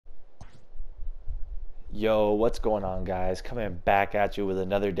Yo, what's going on, guys? Coming back at you with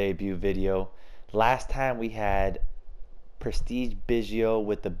another debut video. Last time we had Prestige Biggio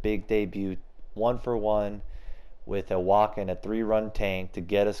with the big debut, 1-for-1 with a walk and a 3-run tank to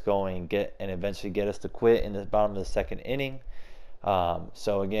get us going, and eventually get us to quit in the bottom of the second inning.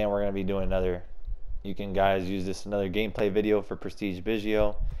 So again, we're gonna be doing another. You can guys use this another gameplay video for Prestige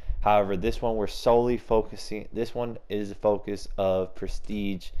Biggio. However, this one we're solely focusing. This one is the focus of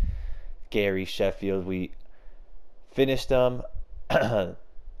Prestige Gary Sheffield. We finished them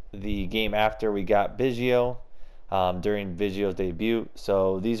the game after we got Biggio during Biggio's debut.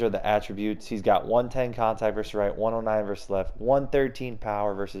 So these are the attributes. He's got 110 contact versus right, 109 versus left, 113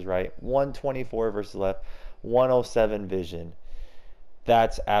 power versus right, 124 versus left, 107 vision.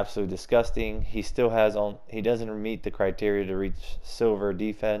 That's absolutely disgusting. He still has he doesn't meet the criteria to reach silver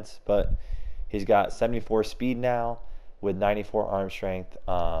defense, but he's got 74 speed now with 94 arm strength.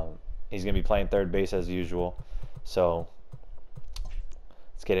 He's going to be playing third base as usual. So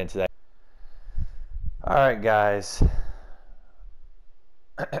let's get into that. All right, guys.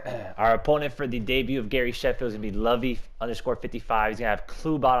 Our opponent for the debut of Gary Sheffield is going to be Lovey_55. He's going to have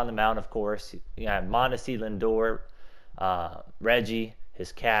Klubot on the mound, of course. You're going to have Mondesi, Lindor, Reggie,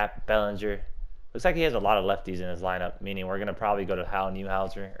 his cap, Bellinger. Looks like he has a lot of lefties in his lineup, meaning we're going to probably go to Hal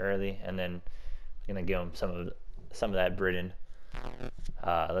Newhouser early, and then we're going to give him some of that Britain.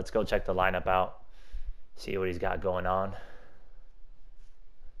 Let's go check the lineup out, see what he's got going on.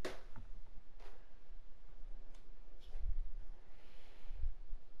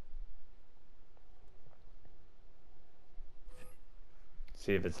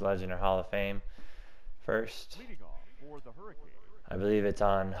 See if it's Legend or Hall of Fame first. I believe it's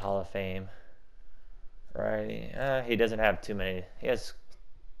on Hall of Fame. Right? He doesn't have too many. He has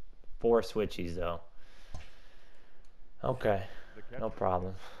 4 switchies though. Okay, no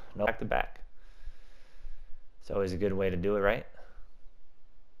problem. No back to back. It's always a good way to do it, right?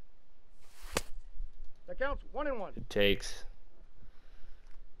 That counts 1-1. It takes.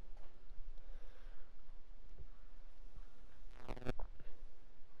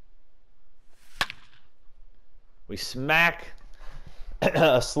 We smack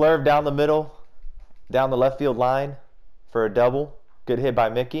a slurve down the middle, down the left field line for a double. Good hit by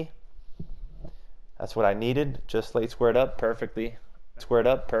Mickey. That's what I needed. Just late squared up perfectly. Squared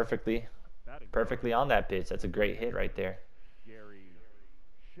up perfectly. Perfectly on that pitch. That's a great hit right there.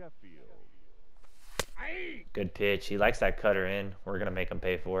 Good pitch. He likes that cutter in. We're going to make him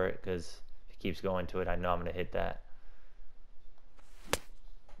pay for it because if he keeps going to it, I know I'm going to hit that.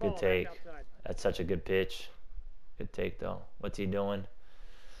 Good take. That's such a good pitch. Good take, though. What's he doing?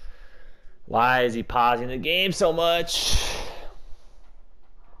 Why is he pausing the game so much?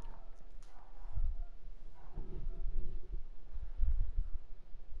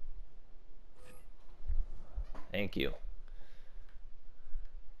 Thank you.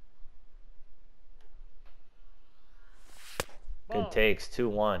 Good takes.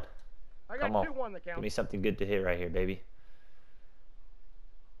 2-1. Come on. Give me something good to hit right here, baby.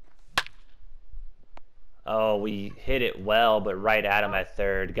 Oh, we hit it well, but right at him at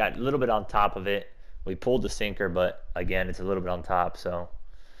third. Got a little bit on top of it. We pulled the sinker, but again, it's a little bit on top, so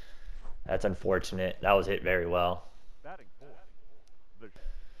that's unfortunate. That was hit very well.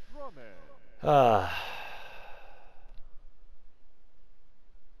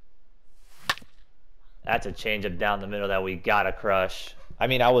 That's a changeup down the middle that we gotta crush. I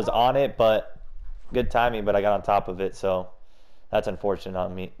mean, I was on it, but good timing, but I got on top of it, so that's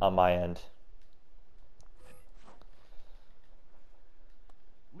unfortunate on my end.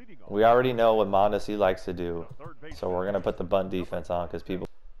 We already know what Mondesi likes to do, so we're gonna put the bunt defense on because people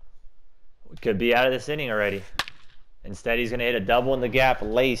could be out of this inning already. Instead, he's gonna hit a double in the gap,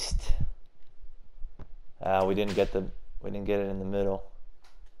 laced. We didn't get it in the middle.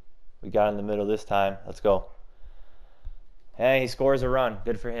 We got in the middle this time. Let's go. Hey, he scores a run.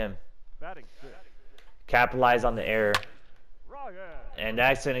 Good for him. Capitalize on the error. And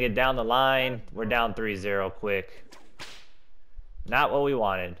that's going to get down the line. We're down 3-0 quick. Not what we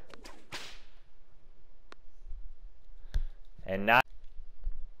wanted. And not.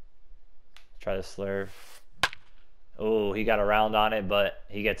 Try to slurve. Oh, he got a round on it, but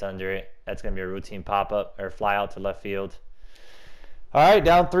he gets under it. That's going to be a routine pop-up or fly out to left field. All right,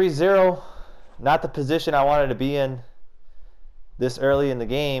 down 3-0. Not the position I wanted to be in this early in the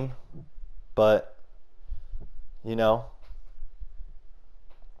game, but, you know,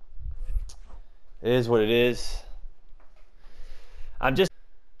 it is what it is.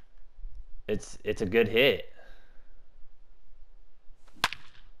 It's a good hit.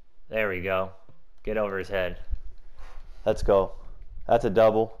 There we go. Get over his head. Let's go. That's a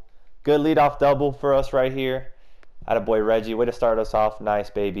double. Good leadoff double for us right here. Attaboy Reggie, way to start us off.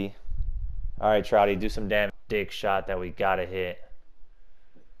 Nice, baby. All right, Trouty, do some damn dick shot that we gotta hit.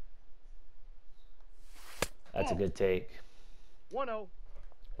 That's a good take. 1-0.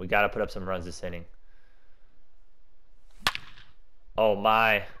 We gotta put up some runs this inning. Oh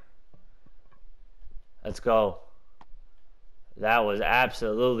my. Let's go. That was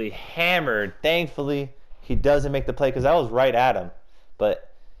absolutely hammered. Thankfully, he doesn't make the play because that was right at him. But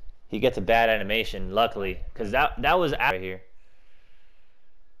he gets a bad animation, luckily, because that was right here.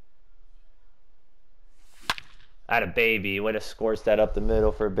 Atta baby. Way to scorch that up the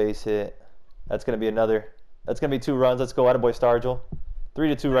middle for a base hit. That's going to be another. That's going to be 2 runs. Let's go, attaboy Stargell.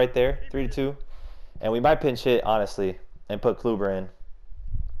 3-2 right there. 3-2. And we might pinch hit, honestly, and put Kluber in.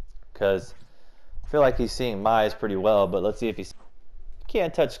 Because I feel like he's seeing Mize pretty well, but let's see if he's...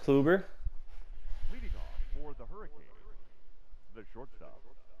 Can't touch Kluber. Leading off for the Hurricane, the shortstop.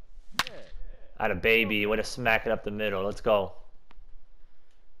 Atta baby. Way to smack it up the middle. Let's go.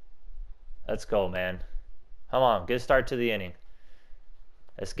 Let's go, man. Come on. Good start to the inning.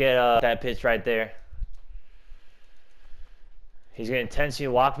 Let's get that pitch right there. He's going to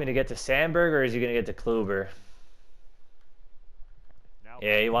intentionally walk me to get to Sandberg, or is he going to get to Kluber?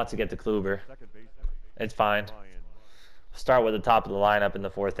 Yeah, he wants to get to Kluber. It's fine. Start with the top of the lineup in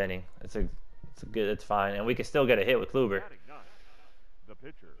the 4th inning. It's good. It's fine, and we can still get a hit with Kluber.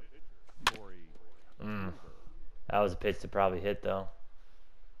 That was a pitch to probably hit though.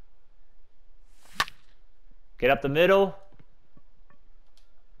 Get up the middle.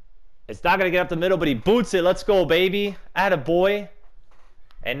 It's not gonna get up the middle, but he boots it. Let's go, baby. Attaboy.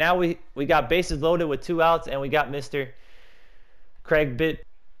 And now we got bases loaded with 2 outs, and we got Mr. Craig Bitt.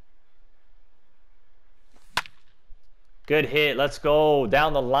 Good hit. Let's go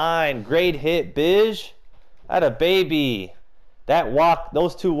down the line. Great hit, Bij. Atta baby. That walk,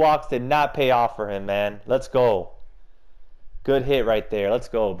 those 2 walks did not pay off for him, man. Let's go. Good hit right there. Let's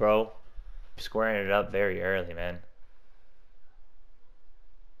go, bro. Squaring it up very early, man.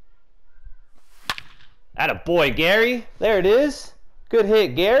 Attaboy, Gary. There it is. Good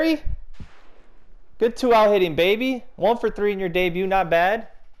hit, Gary. Good 2-out hitting, baby. 1 for 3 in your debut. Not bad.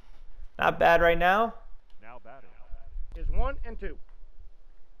 Not bad right now. Now batting is 1 and 2.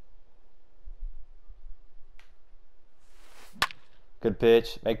 Good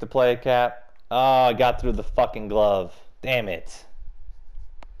pitch. Make the play, Cap. Oh, I got through the fucking glove. Damn it.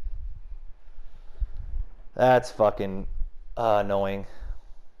 That's fucking annoying.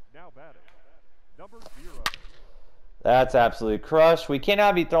 Now batting, number 0. That's absolutely crushed. We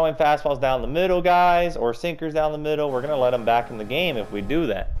cannot be throwing fastballs down the middle, guys, or sinkers down the middle. We're going to let them back in the game if we do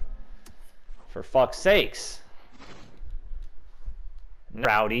that. For fuck's sakes.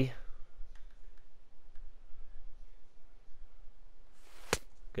 Rowdy.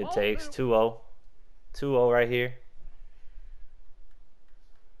 Good takes. 2-0. 2-0 right here.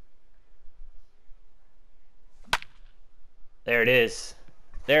 There it is.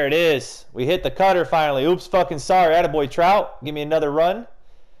 There it is. We hit the cutter finally. Oops, fucking sorry. Attaboy Trout. Give me another run.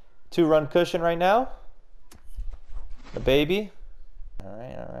 2-run cushion right now. The baby. All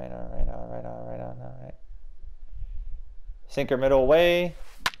right, all right, all right, all right, all right, all right. Sinker middle away.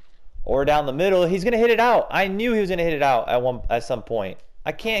 Or down the middle. He's going to hit it out. I knew he was going to hit it out at some point.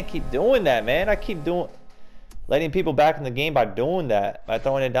 I can't keep doing that, man. I keep letting people back in the game by doing that. By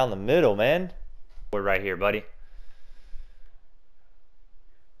throwing it down the middle, man. We're right here, buddy.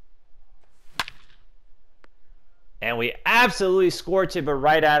 And we absolutely scorch it, but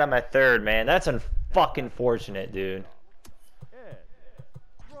right at him at 3rd, man. That's fucking fortunate, dude.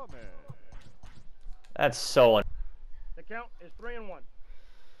 That's so. The count is 3 and 1.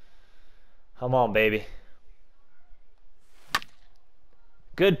 Come on, baby.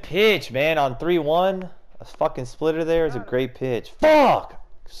 Good pitch, man, on 3-1. A fucking splitter there is a great pitch. Fuck!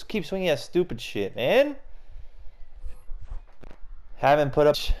 Just keep swinging that stupid shit, man. Haven't put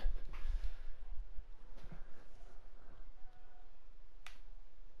up.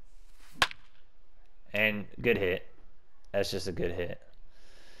 And good hit. That's just a good hit.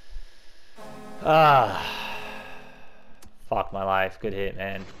 Ah. Fuck my life. Good hit,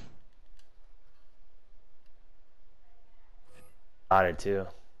 man. Got it too.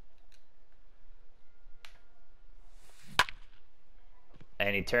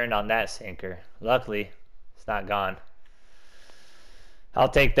 And he turned on that sinker. Luckily, it's not gone. I'll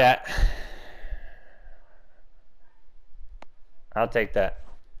take that. I'll take that.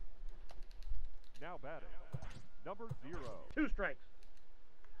 Now batting, number 0. 2 strikes.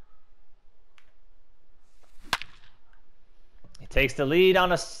 He takes the lead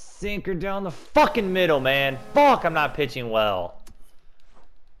on a sinker down the fucking middle, man. Fuck, I'm not pitching well.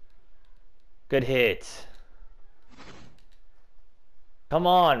 Good hit. Come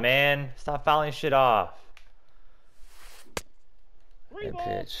on, man. Stop fouling shit off. Good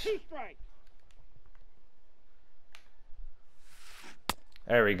pitch.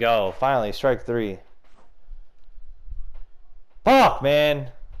 There we go. Finally, strike 3. Fuck, man.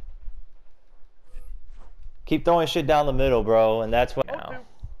 Keep throwing shit down the middle, bro, and that's what now.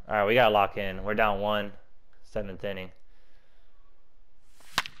 All right, we gotta lock in. We're down 1, 7th inning.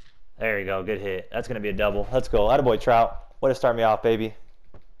 There you go. Good hit. That's gonna be a double. Let's go. Attaboy, Trout. Way to start me off, baby.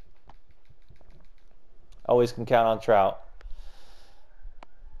 Always can count on Trout.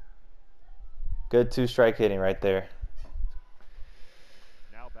 Good 2-strike hitting right there.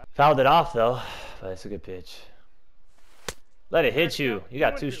 Fouled it off though, but it's a good pitch. Let it hit you. You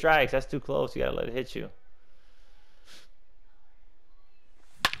got 2 strikes. That's too close. You gotta let it hit you.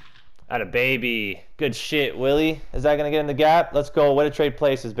 Atta baby. Good shit, Willie. Is that gonna get in the gap? Let's go. Way to trade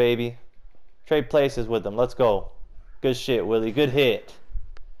places, baby. Trade places with them. Let's go. Good shit, Willie. Good hit.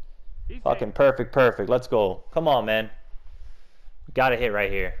 Fucking perfect, perfect. Let's go. Come on, man. Got a hit right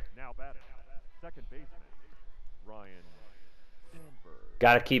here. Now batting, second baseman, Ryan Sandberg.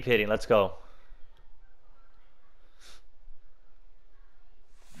 Gotta keep hitting. Let's go.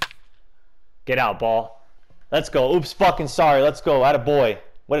 Get out, ball. Let's go. Oops, fucking sorry. Let's go. Attaboy.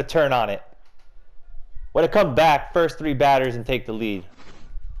 Way to turn on it. Way to come back first 3 batters and take the lead.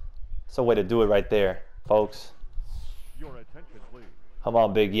 That's a way to do it right there, folks. Your attention, please. Come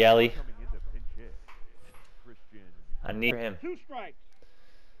on, Big Yelly. Coming into pinch hit, Christian. I need him. 2 strikes.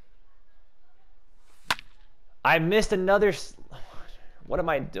 I missed another. What am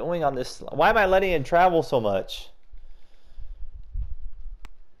I doing on this? Why am I letting it travel so much?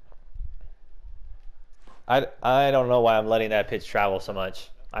 I don't know why I'm letting that pitch travel so much.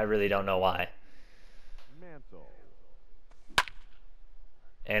 I really don't know why. Mantle.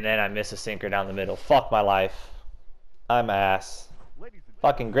 And then I miss a sinker down the middle. Fuck my life. I'm ass.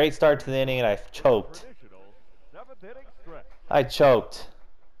 Fucking great start to the inning and I choked. Traditional 7th inning stretch. I choked.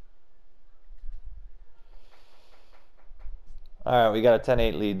 Alright, we got a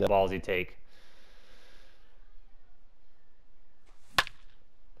 10-8 lead. The ballsy take.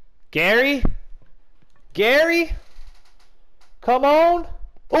 Gary? Gary? Come on.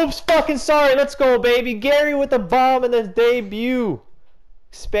 Oops, fucking sorry. Let's go, baby. Gary with the bomb in his debut.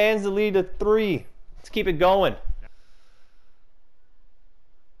 Expands the lead to 3. Let's keep it going.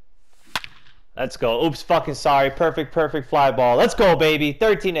 Let's go. Oops, fucking sorry. Perfect, perfect fly ball. Let's go, baby.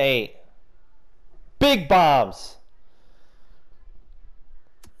 13-8. Big bombs.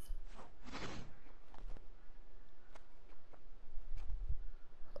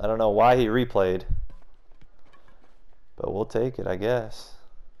 I don't know why he replayed. But we'll take it, I guess.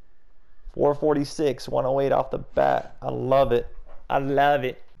 446, 108 off the bat. I love it. I love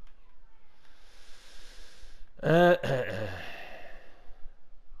it.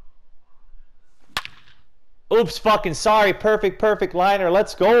 Oops, fucking sorry. Perfect, perfect liner.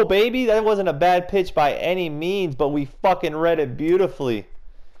 Let's go, baby. That wasn't a bad pitch by any means, but we fucking read it beautifully.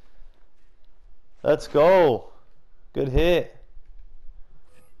 Let's go. Good hit.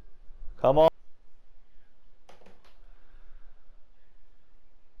 Come on.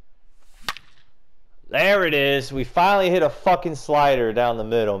 There it is. We finally hit a fucking slider down the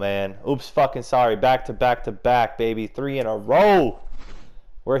middle, man. Oops, fucking sorry. Back to back to back, baby. 3 in a row.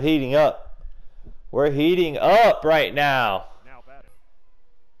 We're heating up. We're heating up right now. Now batting.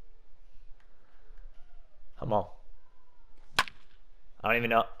 Come on. I don't even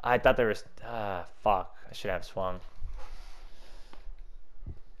know. I thought there was... fuck. I should have swung.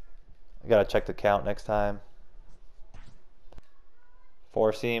 I gotta check the count next time.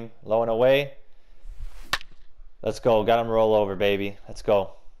 4-seam. Low and away. Let's go. Got him roll over, baby. Let's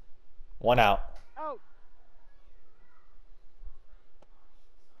go. 1 out. Out.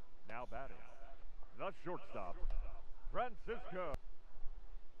 Now batting. The shortstop, Francisco.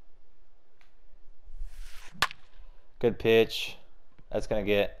 Good pitch. That's going to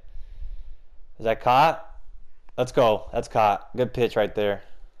get... Is that caught? Let's go. That's caught. Good pitch right there.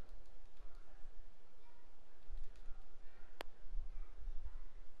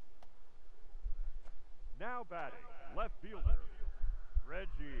 Now batting, left fielder, Reggie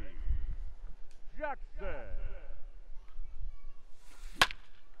Jackson.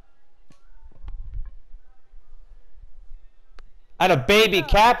 And a baby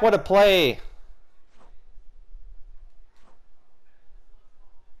cap. What a play.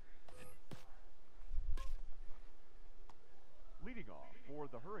 Leading off for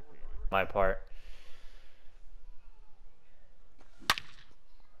the Hurricane. My part.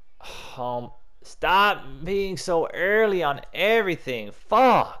 Stop being so early on everything.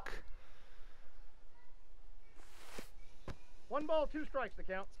 Fuck. 1 ball, 2 strikes to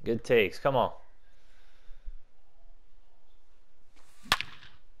count. Good takes. Come on.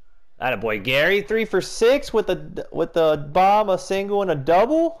 Attaboy, Gary. 3 for 6 with a bomb, a single, and a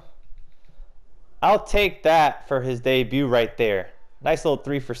double. I'll take that for his debut right there. Nice little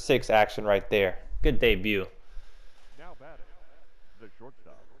 3 for 6 action right there. Good debut. Now batting, the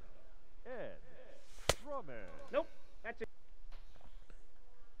shortstop, Ed Drummond. Nope, that's it.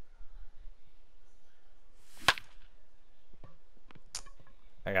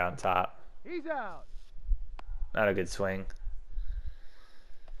 I got on top. He's out. Not a good swing.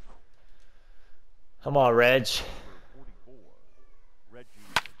 Come on, Reg. 44, Reggie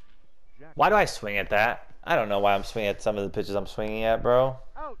Jackson. Why do I swing at that? I don't know why I'm swinging at some of the pitches I'm swinging at, bro.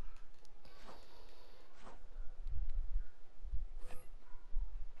 Out.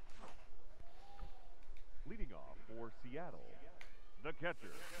 Leading off for Seattle, the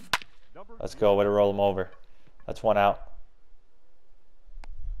catcher, number Let's go. Way to roll him over. That's 1 out.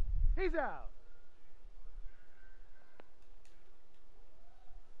 He's out.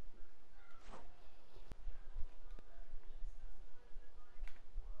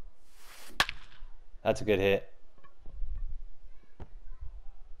 That's a good hit.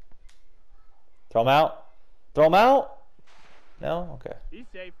 Throw him out. Throw him out. No? Okay. He's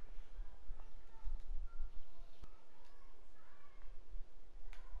safe.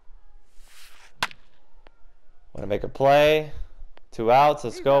 Want to make a play. 2 outs.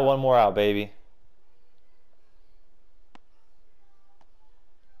 Let's go. 1 more out, baby.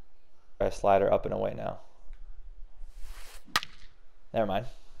 Try a slider up and away now. Never mind.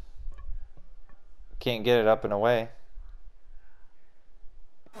 Can't get it up and away.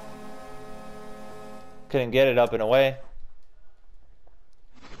 Couldn't get it up and away.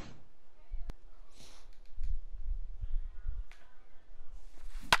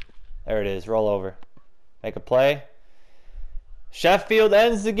 There it is. Roll over. Make a play. Sheffield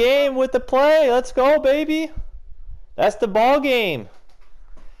ends the game with the play. Let's go, baby. That's the ball game.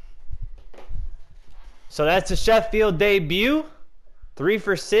 So that's the Sheffield debut. 3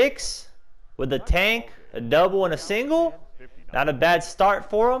 for 6 with a tank, a double, and a single. Not a bad start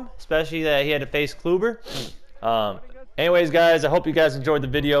for him, especially that he had to face Kluber. Anyways, guys, I hope you guys enjoyed the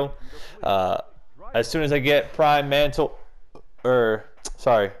video. As soon as I get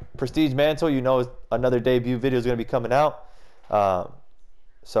Prestige Mantle, you know another debut video is going to be coming out.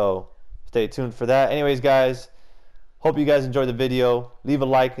 So stay tuned for that. Anyways, guys, hope you guys enjoyed the video. Leave a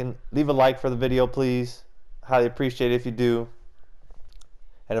like for the video, please. Highly appreciate it if you do.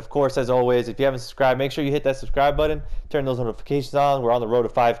 And of course, as always, if you haven't subscribed, make sure you hit that subscribe button. Turn those notifications on. We're on the road to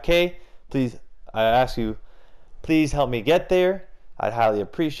 5K. Please, I ask you, please help me get there. I'd highly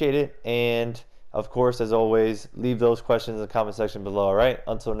appreciate it. And of course, as always, leave those questions in the comment section below. All right.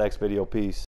 Until next video. Peace.